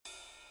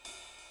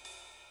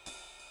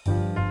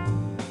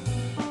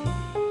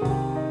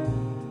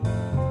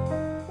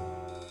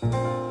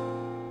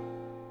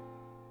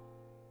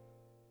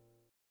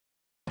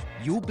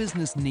Your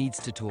business needs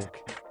to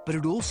talk, but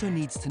it also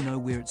needs to know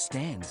where it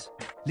stands.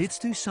 Let's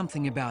do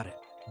something about it.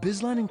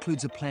 Bizline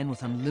includes a plan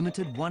with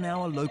unlimited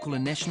 1-hour local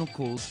and national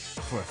calls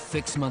for a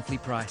fixed monthly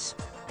price.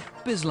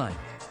 Bizline.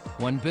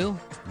 One bill,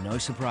 no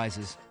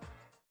surprises.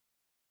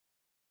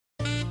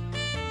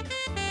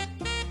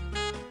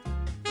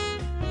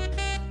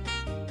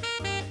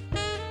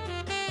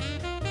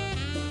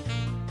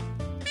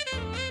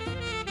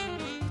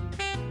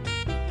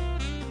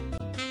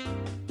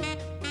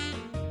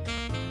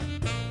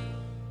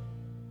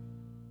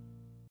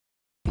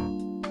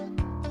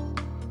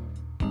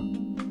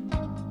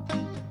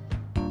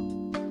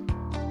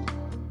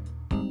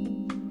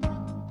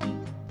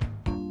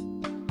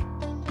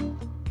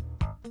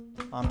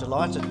 I'm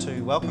delighted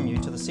to welcome you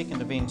to the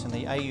second event in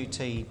the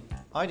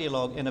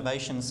AUT-Idealog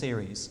Innovation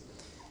Series.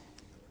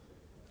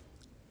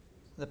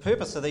 The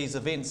purpose of these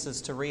events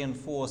is to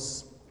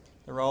reinforce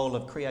the role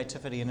of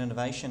creativity and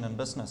innovation in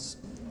business.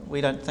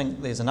 We don't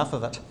think there's enough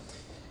of it.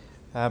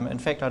 In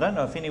fact, I don't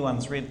know if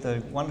anyone's read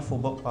the wonderful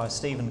book by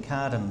Stephen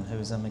Carden,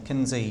 who's a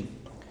McKinsey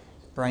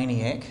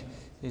brainiac.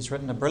 He's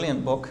written a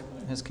brilliant book.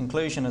 His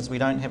conclusion is we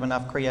don't have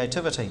enough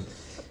creativity,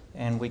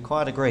 and we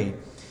quite agree.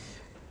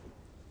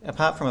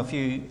 Apart from a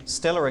few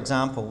stellar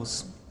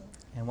examples,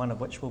 and one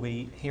of which we'll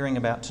be hearing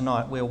about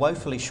tonight, we're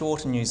woefully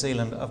short in New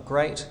Zealand of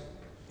great,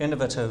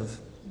 innovative,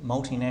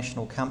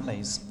 multinational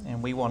companies,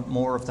 and we want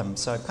more of them.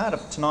 So part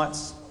of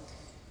tonight's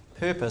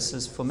purpose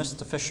is for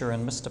Mr. Fisher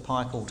and Mr.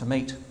 Peichel to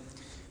meet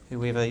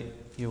whoever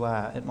you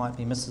are. It might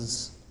be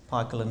Mrs.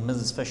 Peichel and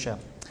Mrs. Fisher.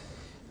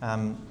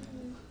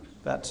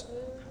 But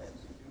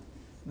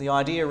the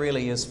idea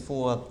really is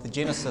for the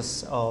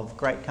genesis of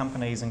great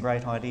companies and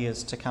great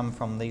ideas to come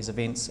from these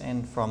events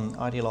and from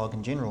Idealog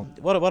in general.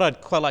 What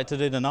I'd quite like to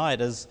do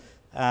tonight is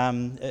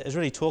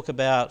really talk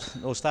about,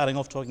 or starting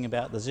off talking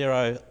about the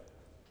Xero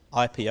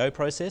IPO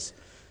process,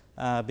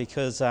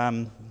 because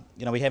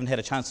we haven't had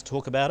a chance to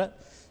talk about it,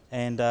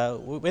 and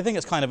we think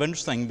it's kind of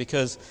interesting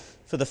because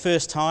for the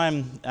first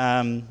time,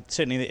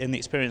 certainly in the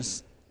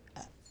experience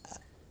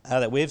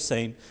that we've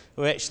seen,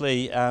 we've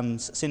actually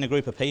seen a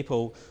group of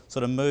people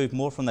sort of move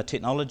more from the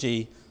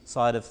technology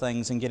side of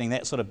things and getting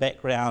that sort of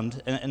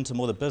background into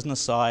more the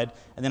business side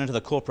and then into the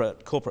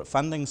corporate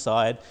funding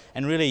side,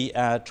 and really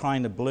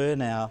trying to blur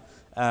now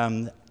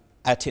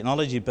our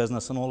technology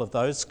business and all of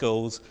those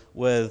skills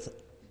with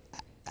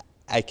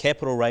a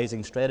capital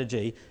raising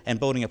strategy and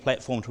building a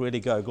platform to really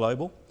go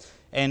global.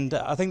 And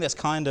I think that's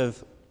kind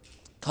of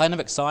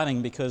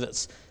exciting because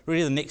it's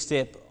really the next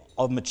step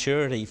of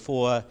maturity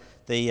for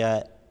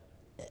the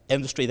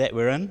industry that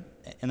we're in,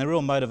 and the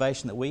real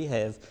motivation that we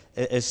have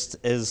is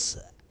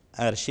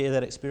to share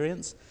that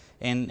experience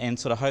and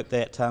sort of hope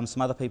that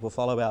some other people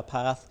follow our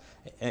path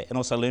and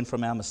also learn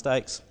from our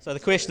mistakes. So the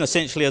question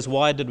essentially is,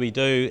 why did we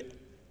do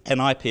an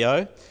IPO?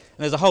 And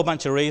there's a whole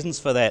bunch of reasons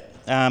for that.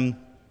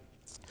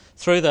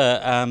 Through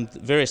the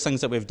various things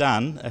that we've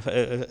done,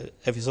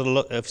 if you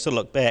sort of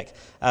look back,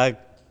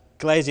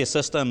 Glazier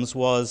Systems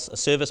was a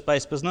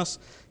service-based business.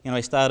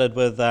 We started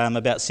with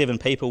about 7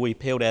 people we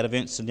peeled out of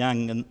Ernst &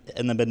 Young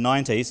in the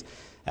mid-90s,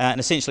 and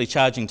essentially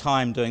charging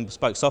time doing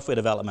bespoke software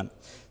development.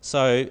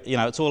 So,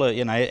 it's all,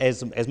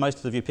 as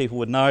most of you people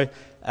would know,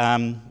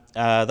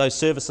 those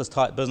services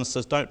type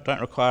businesses don't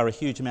require a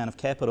huge amount of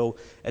capital.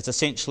 It's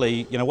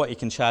essentially, what you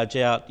can charge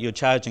out, you're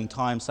charging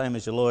time, same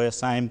as your lawyer,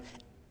 same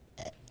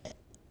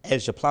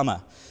as your plumber.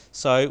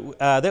 So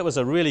that was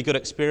a really good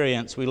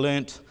experience. We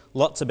learnt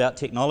lots about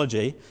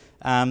technology.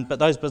 But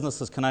those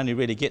businesses can only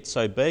really get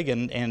so big,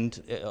 and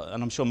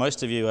I'm sure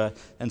most of you are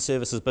in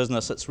services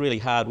business. It's really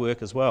hard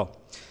work as well.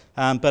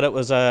 But it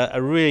was a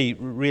really,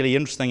 really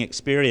interesting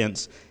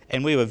experience,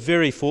 and we were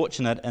very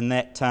fortunate in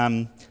that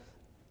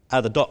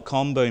the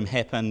dot-com boom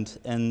happened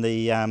in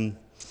the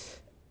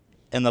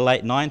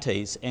late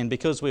 90s, and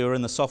because we were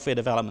in the software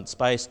development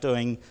space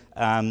doing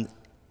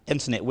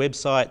internet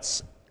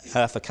websites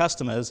for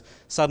customers,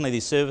 suddenly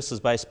these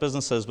services-based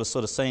businesses were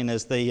sort of seen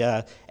as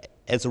the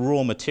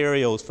raw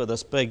materials for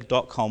this big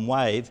dot-com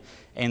wave,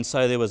 and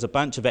so there was a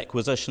bunch of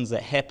acquisitions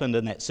that happened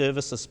in that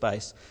services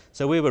space.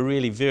 So we were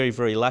really very,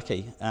 very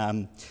lucky,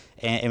 and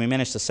we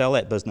managed to sell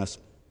that business.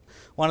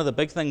 One of the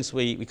big things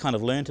we kind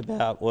of learnt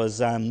about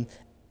was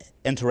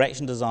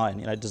interaction design,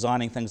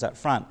 designing things up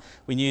front.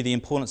 We knew the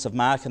importance of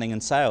marketing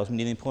and sales, we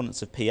knew the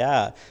importance of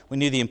PR, we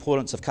knew the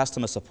importance of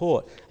customer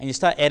support, and you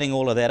start adding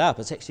all of that up,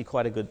 it's actually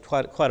quite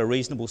a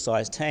reasonable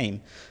sized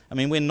team. I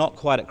mean, we're not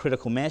quite at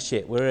critical mass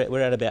yet,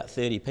 we're at about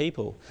 30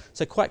 people.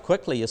 So quite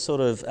quickly your sort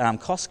of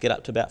costs get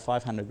up to about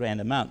 500 grand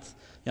a month,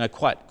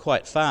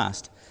 quite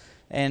fast.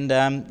 And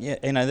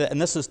and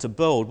this is to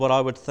build what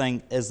I would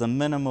think is the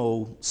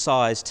minimal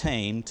size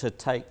team to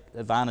take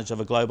advantage of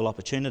a global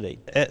opportunity.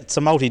 It's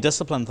a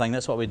multidiscipline thing.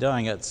 That's what we're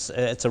doing. It's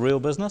a real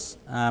business.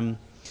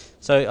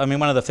 So I mean,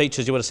 one of the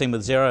features you would have seen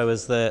with Xero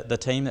is the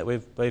team that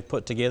we've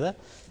put together,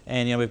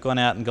 and we've gone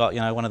out and got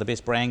one of the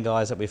best brand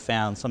guys that we've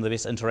found, some of the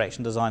best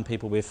interaction design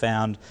people we've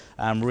found,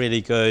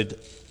 really good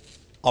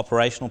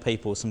operational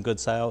people, some good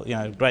sales,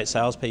 great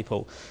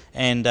salespeople,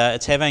 and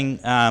it's having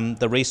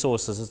the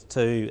resources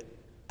to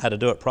how to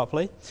do it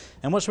properly.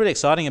 And what's really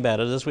exciting about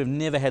it is we've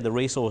never had the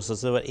resources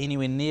to do it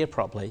anywhere near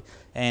properly,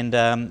 and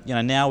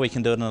now we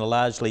can do it in a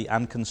largely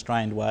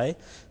unconstrained way.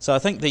 So I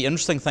think the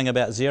interesting thing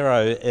about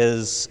Xero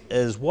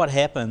is what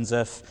happens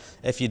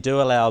if you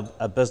do allow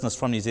a business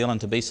from New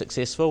Zealand to be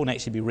successful and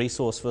actually be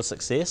resourced for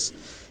success.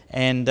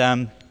 And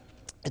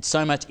it's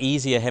so much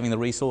easier having the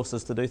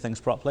resources to do things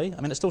properly.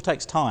 I mean, it still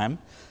takes time,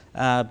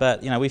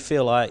 but we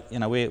feel like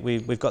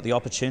we've got the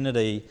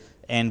opportunity,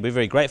 and we're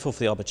very grateful for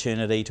the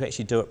opportunity to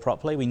actually do it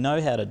properly. We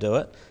know how to do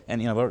it,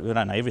 and we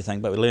don't know everything,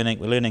 but we're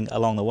learning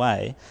along the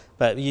way.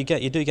 But you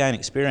do gain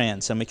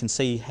experience, and we can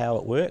see how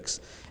it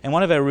works. And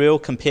one of our real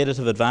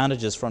competitive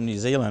advantages from New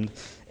Zealand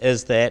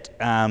is that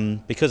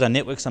because our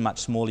networks are much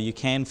smaller, you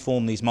can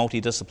form these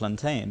multidiscipline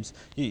teams.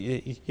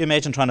 You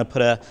imagine trying to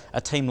put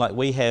a team like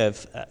we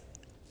have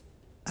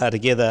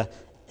together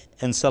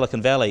in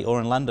Silicon Valley or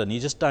in London. You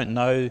just don't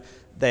know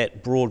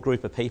that broad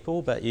group of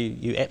people, but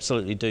you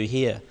absolutely do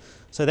here.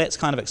 So that's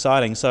kind of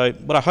exciting. So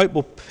what I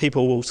hope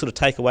people will sort of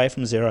take away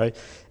from Xero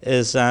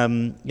is,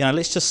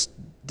 let's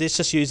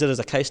just use it as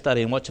a case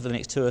study and watch it for the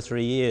next 2 or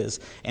 3 years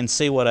and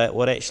see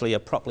what actually a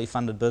properly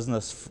funded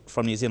business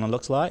from New Zealand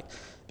looks like,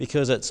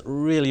 because it's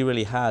really,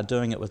 really hard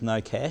doing it with no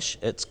cash.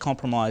 It's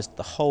compromised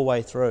the whole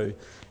way through.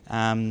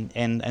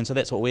 And so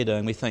that's what we're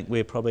doing. We think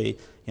we're probably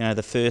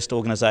the first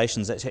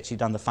organisations that's actually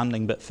done the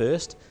funding bit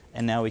first,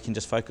 and now we can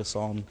just focus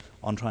on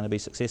trying to be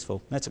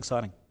successful. That's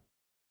exciting.